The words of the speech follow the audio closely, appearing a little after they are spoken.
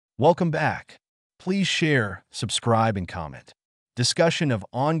Welcome back. Please share, subscribe, and comment. Discussion of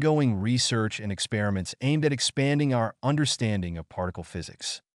ongoing research and experiments aimed at expanding our understanding of particle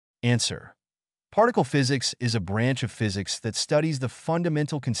physics. Answer. Particle physics is a branch of physics that studies the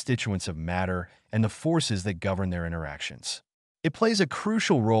fundamental constituents of matter and the forces that govern their interactions. It plays a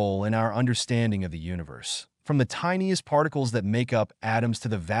crucial role in our understanding of the universe, from the tiniest particles that make up atoms to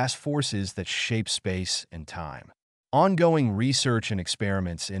the vast forces that shape space and time. Ongoing research and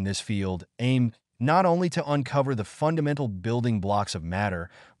experiments in this field aim not only to uncover the fundamental building blocks of matter,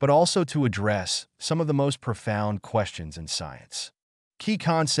 but also to address some of the most profound questions in science. Key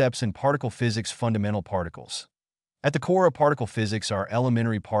concepts in particle physics: fundamental particles. At the core of particle physics are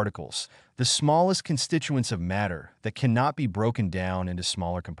elementary particles, the smallest constituents of matter that cannot be broken down into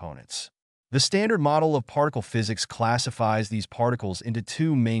smaller components. The standard model of particle physics classifies these particles into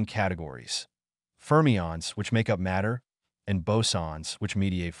two main categories: fermions, which make up matter, and bosons, which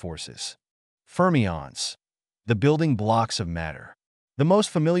mediate forces. Fermions, the building blocks of matter. The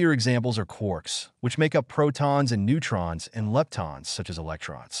most familiar examples are quarks, which make up protons and neutrons, and leptons, such as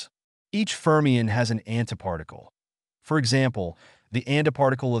electrons. Each fermion has an antiparticle. For example, the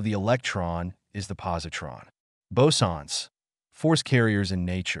antiparticle of the electron is the positron. Bosons, force carriers in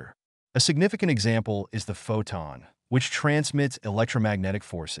nature. A significant example is the photon, which transmits electromagnetic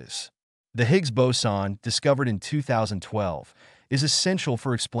forces. The Higgs boson, discovered in 2012, is essential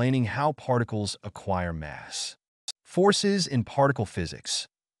for explaining how particles acquire mass. Forces in particle physics.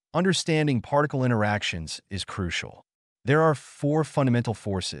 Understanding particle interactions is crucial. There are four fundamental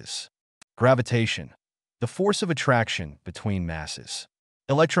forces: gravitation, the force of attraction between masses;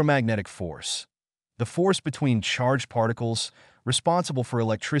 electromagnetic force, the force between charged particles, responsible for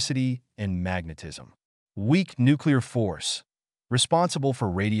electricity and magnetism; weak nuclear force, responsible for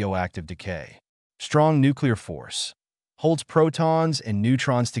radioactive decay; strong nuclear force, holds protons and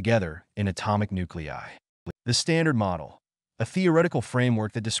neutrons together in atomic nuclei. The Standard Model, a theoretical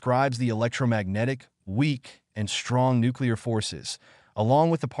framework that describes the electromagnetic, weak, and strong nuclear forces,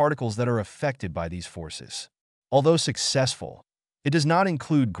 along with the particles that are affected by these forces. Although successful, it does not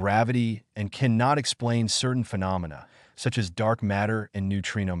include gravity and cannot explain certain phenomena, such as dark matter and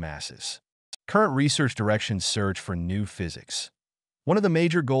neutrino masses. Current research directions search for new physics. One of the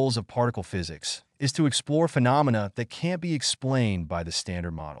major goals of particle physics is to explore phenomena that can't be explained by the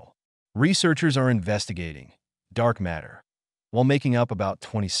Standard Model. Researchers are investigating dark matter, while making up about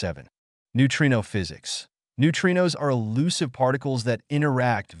 27. Neutrino physics. Neutrinos are elusive particles that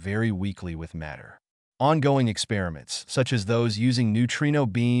interact very weakly with matter. Ongoing experiments, such as those using neutrino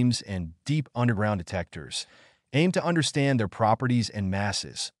beams and deep underground detectors, aim to understand their properties and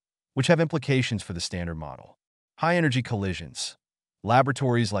masses, which have implications for the Standard Model. High-energy collisions.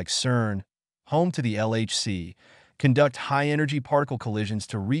 Laboratories like CERN, home to the LHC, conduct high-energy particle collisions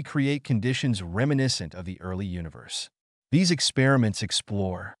to recreate conditions reminiscent of the early universe. These experiments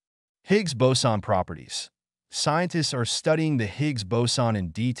explore Higgs boson properties. Scientists are studying the Higgs boson in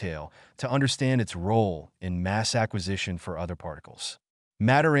detail to understand its role in mass acquisition for other particles.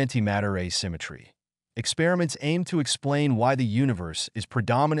 Matter-antimatter asymmetry. Experiments aim to explain why the universe is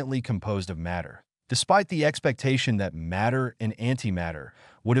predominantly composed of matter, despite the expectation that matter and antimatter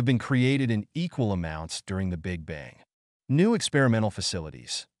would have been created in equal amounts during the Big Bang. New experimental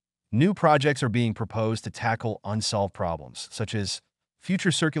facilities. New projects are being proposed to tackle unsolved problems, such as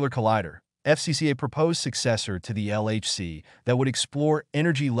Future Circular Collider, FCC, a proposed successor to the LHC that would explore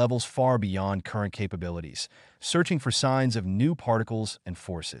energy levels far beyond current capabilities, searching for signs of new particles and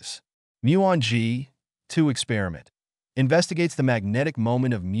forces. Muon G2 experiment investigates the magnetic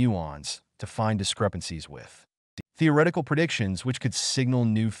moment of muons to find discrepancies with theoretical predictions which could signal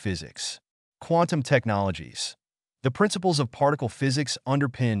new physics. Quantum technologies. The principles of particle physics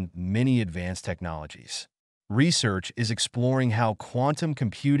underpin many advanced technologies. Research is exploring how quantum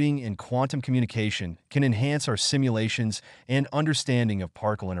computing and quantum communication can enhance our simulations and understanding of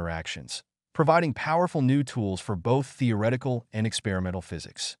particle interactions, providing powerful new tools for both theoretical and experimental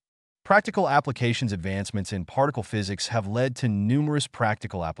physics. Practical applications. Advancements in particle physics have led to numerous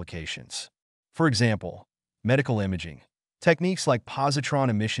practical applications. For example, medical imaging. Techniques like positron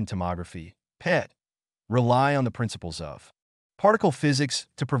emission tomography, PET, rely on the principles of particle physics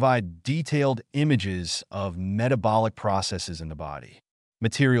to provide detailed images of metabolic processes in the body.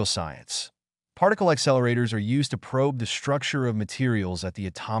 Material science. Particle accelerators are used to probe the structure of materials at the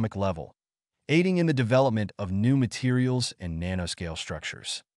atomic level, aiding in the development of new materials and nanoscale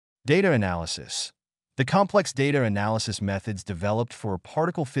structures. Data analysis. The complex data analysis methods developed for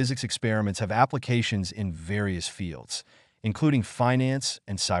particle physics experiments have applications in various fields, including finance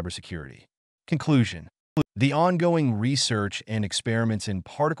and cybersecurity. Conclusion. The ongoing research and experiments in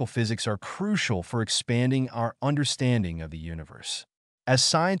particle physics are crucial for expanding our understanding of the universe. As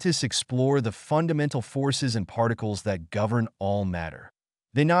scientists explore the fundamental forces and particles that govern all matter,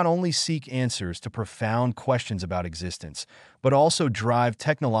 they not only seek answers to profound questions about existence, but also drive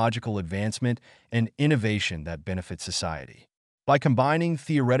technological advancement and innovation that benefit society. By combining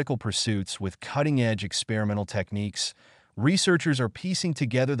theoretical pursuits with cutting-edge experimental techniques, researchers are piecing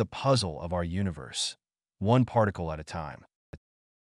together the puzzle of our universe, one particle at a time.